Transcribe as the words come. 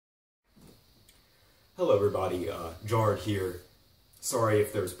Hello everybody, Jard here. Sorry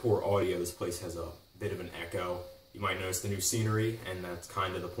if there's poor audio, this place has a bit of an echo. You might notice the new scenery, and that's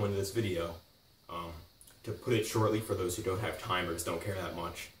kind of the point of this video. To put it shortly, for those who don't have time or just don't care that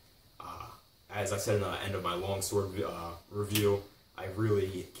much, as I said in the end of my longsword review, I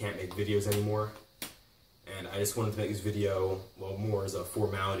really can't make videos anymore. And I just wanted to make this video, well, more as a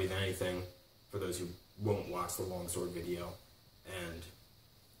formality than anything, for those who won't watch the longsword video. And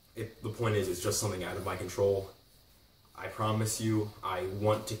the point is, it's just something out of my control. I promise you, I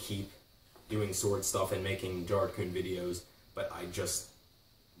want to keep doing sword stuff and making Jardcoon videos, but I just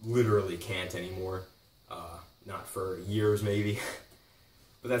literally can't anymore. Not for years, maybe.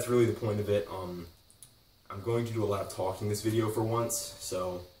 But that's really the point of it. I'm going to do a lot of talking this video for once,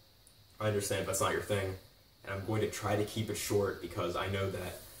 so I understand if that's not your thing. And I'm going to try to keep it short because I know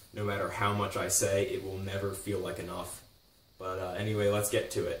that no matter how much I say, it will never feel like enough. But anyway, let's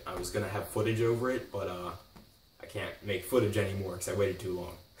get to it. I was going to have footage over it, but I can't make footage anymore because I waited too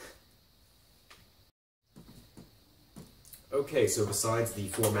long. Okay, so besides the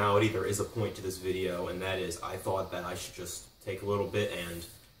formality, there is a point to this video, and that is I thought that I should just take a little bit and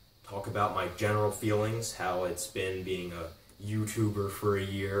talk about my general feelings, how it's been being a YouTuber for a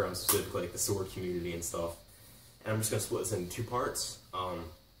year. I'm specifically like the sword community and stuff. And I'm just going to split this into two parts.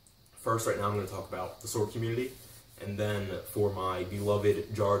 First, right now, I'm going to talk about the sword community. And then, for my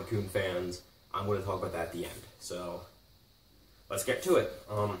beloved Jardcoon fans, I'm going to talk about that at the end. So, let's get to it.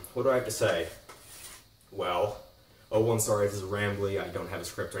 What do I have to say? Well, one, sorry if this is rambly. I don't have a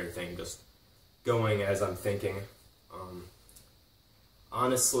script or anything. Just going as I'm thinking.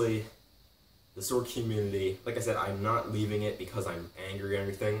 Honestly, the sword community, like I said, I'm not leaving it because I'm angry or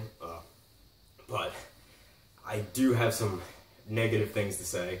anything. But I do have some negative things to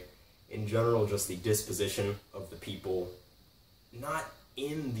say. In general, just the disposition of the people, not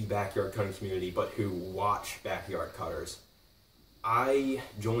in the backyard cutting community, but who watch backyard cutters. I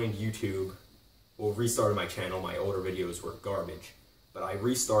joined YouTube, well, restarted my channel. My older videos were garbage, but I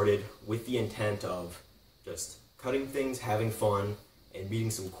restarted with the intent of just cutting things, having fun, and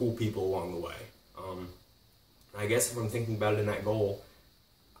meeting some cool people along the way. I guess if I'm thinking about it in that goal,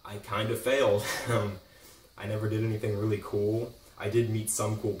 I kind of failed. I never did anything really cool. I did meet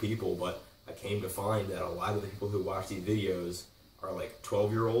some cool people, but I came to find that a lot of the people who watch these videos are like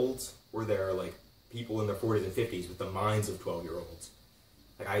 12-year-olds, or they're like people in their 40s and 50s with the minds of 12-year-olds.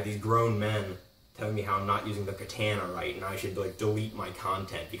 Like, I have these grown men telling me how I'm not using the katana right, and I should like delete my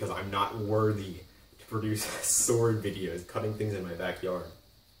content because I'm not worthy to produce sword videos, cutting things in my backyard.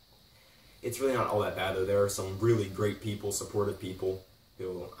 It's really not all that bad though. There are some really great people, supportive people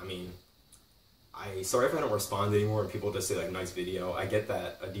who, I mean, sorry if I don't respond anymore and people just say like, nice video. I get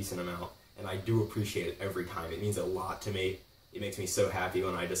that a decent amount, and I do appreciate it every time. It means a lot to me. It makes me so happy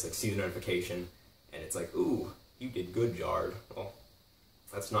when I just like see the notification and it's like, ooh, you did good, Jard. Well,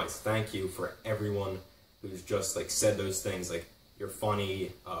 that's nice. Thank you for everyone who's just like said those things, like, you're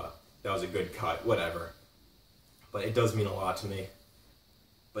funny, that was a good cut, whatever. But it does mean a lot to me.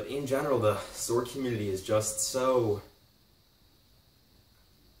 But in general, the sword community is just so,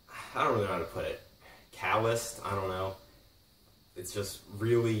 I don't really know how to put it, calloused, I don't know. It's just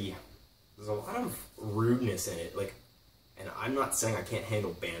really, there's a lot of rudeness in it, like, and I'm not saying I can't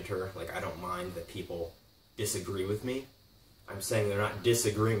handle banter, like, I don't mind that people disagree with me. I'm saying they're not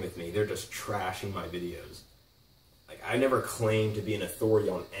disagreeing with me, they're just trashing my videos. Like, I never claimed to be an authority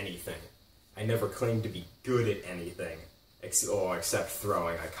on anything. I never claimed to be good at anything, except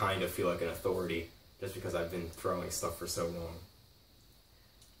throwing. I kind of feel like an authority just because I've been throwing stuff for so long.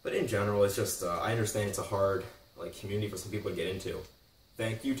 But in general, it's just, I understand it's a hard like community for some people to get into.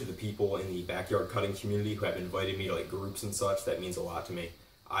 Thank you to the people in the backyard cutting community who have invited me to like groups and such. That means a lot to me.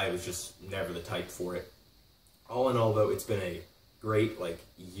 I was just never the type for it. All in all though, it's been a great like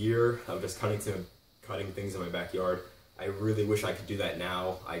year of just cutting things in my backyard. I really wish I could do that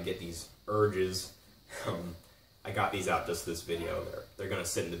now. I get these urges. I got these out just for this video. They're gonna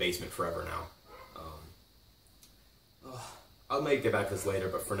sit in the basement forever now. I may get back to this later,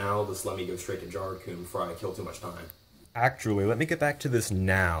 but for now, just let me go straight to Jardcoon before I kill too much time. Actually, let me get back to this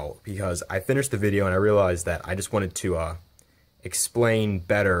now, because I finished the video and I realized that I just wanted to explain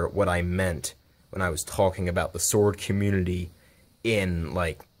better what I meant when I was talking about the sword community in,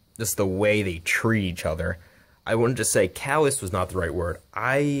 like, just the way they treat each other. I wanted to say callous was not the right word.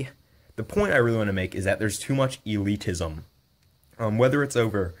 The point I really want to make is that there's too much elitism. Whether it's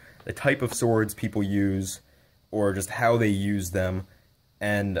over the type of swords people use, or just how they use them,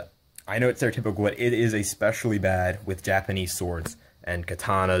 and I know it's stereotypical, but it is especially bad with Japanese swords, and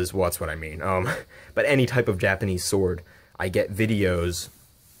katanas, well, that's what I mean. But any type of Japanese sword, I get videos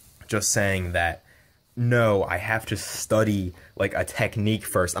just saying that no, I have to study like a technique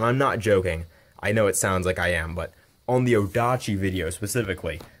first. And I'm not joking. I know it sounds like I am, but on the Odachi video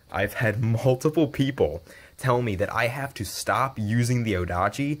specifically, I've had multiple people tell me that I have to stop using the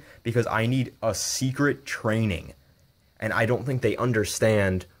Odachi because I need a secret training. And I don't think they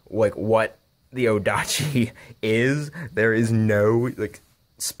understand like what the Odachi is. There is no like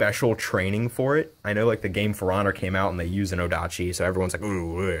special training for it. I know like the game For Honor came out and they use an Odachi, so everyone's like,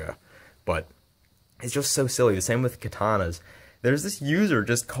 ooh, yeah. But it's just so silly. The same with katanas. There's this user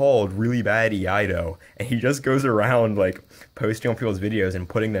just called Really Bad Iaido, and he just goes around like posting on people's videos and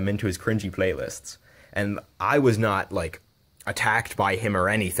putting them into his cringy playlists. And I was not like attacked by him or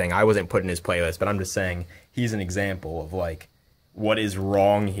anything. I wasn't put in his playlist, but I'm just saying he's an example of like what is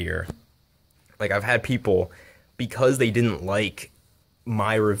wrong here. Like I've had people, because they didn't like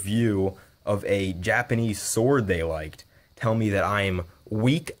my review of a Japanese sword they liked, tell me that I'm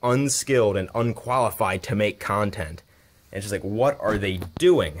weak, unskilled, and unqualified to make content. And it's just like, what are they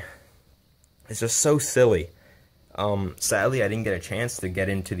doing? It's just so silly. Sadly, I didn't get a chance to get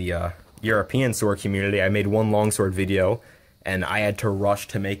into the European sword community. I made one longsword video, and I had to rush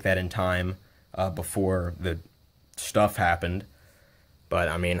to make that in time before the stuff happened. But,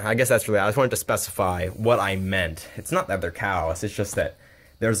 I mean, I guess that's really... I just wanted to specify what I meant. It's not that they're callous, it's just that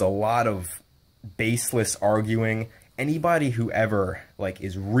there's a lot of baseless arguing. Anybody who ever, like,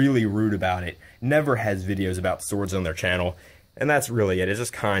 is really rude about it never has videos about swords on their channel. And that's really it. It's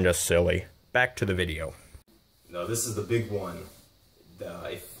just kind of silly. Back to the video. No, this is the big one.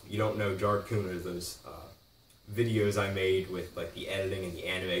 If you don't know, Jard-kun are those videos I made with, like, the editing and the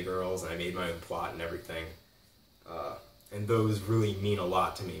anime girls, and I made my own plot and everything. And those really mean a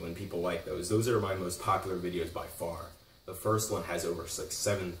lot to me when people like those. Those are my most popular videos by far. The first one has over like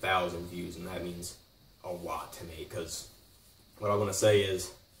 7,000 views, and that means a lot to me, because what I want to say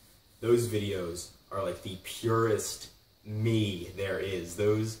is those videos are like the purest me there is.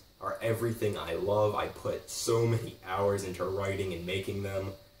 Those are everything I love. I put so many hours into writing and making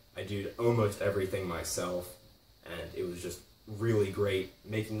them. I did almost everything myself, and it was just really great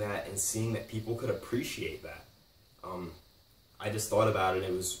making that and seeing that people could appreciate that. I just thought about it,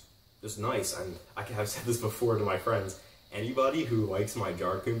 and it was just nice, and I have said this before to my friends. Anybody who likes my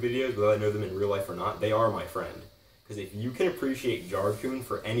Jard-kun videos, whether I know them in real life or not, they are my friend. Because if you can appreciate Jard-kun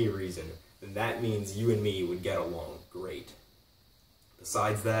for any reason, then that means you and me would get along great.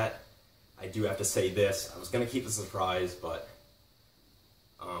 Besides that, I do have to say this. I was going to keep this a surprise, but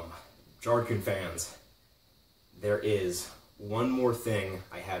Jard-kun fans, there is one more thing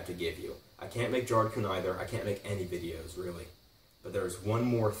I have to give you. I can't make Jard-kun either. I can't make any videos, really. But there's one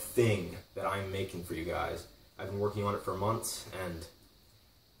more thing that I'm making for you guys. I've been working on it for months, and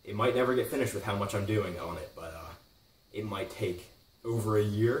it might never get finished with how much I'm doing on it, but it might take over a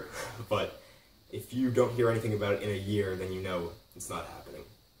year. But if you don't hear anything about it in a year, then you know it's not happening.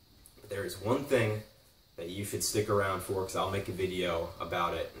 But there is one thing that you should stick around for, because I'll make a video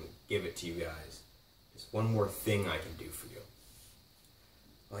about it and give it to you guys. There's one more thing I can do for you.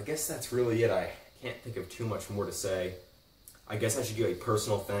 Well, I guess that's really it. I can't think of too much more to say. I guess I should give a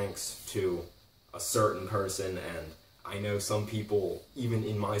personal thanks to a certain person, and I know some people, even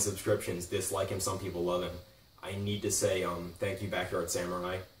in my subscriptions, dislike him, some people love him. I need to say thank you, Backyard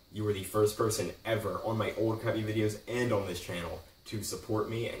Samurai. You were the first person ever on my old copy videos and on this channel to support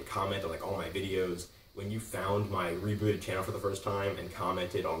me and comment on like all my videos. When you found my rebooted channel for the first time and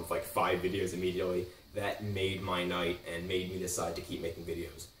commented on like 5 videos immediately, that made my night and made me decide to keep making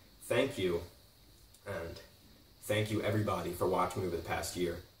videos. Thank you, and thank you everybody for watching me over the past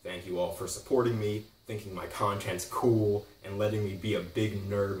year. Thank you all for supporting me, thinking my content's cool, and letting me be a big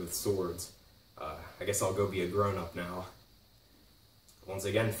nerd with swords. I guess I'll go be a grown-up now. Once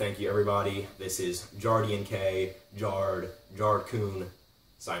again, thank you everybody. This is Jardian K, Jard-kun,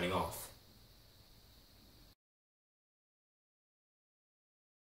 signing off.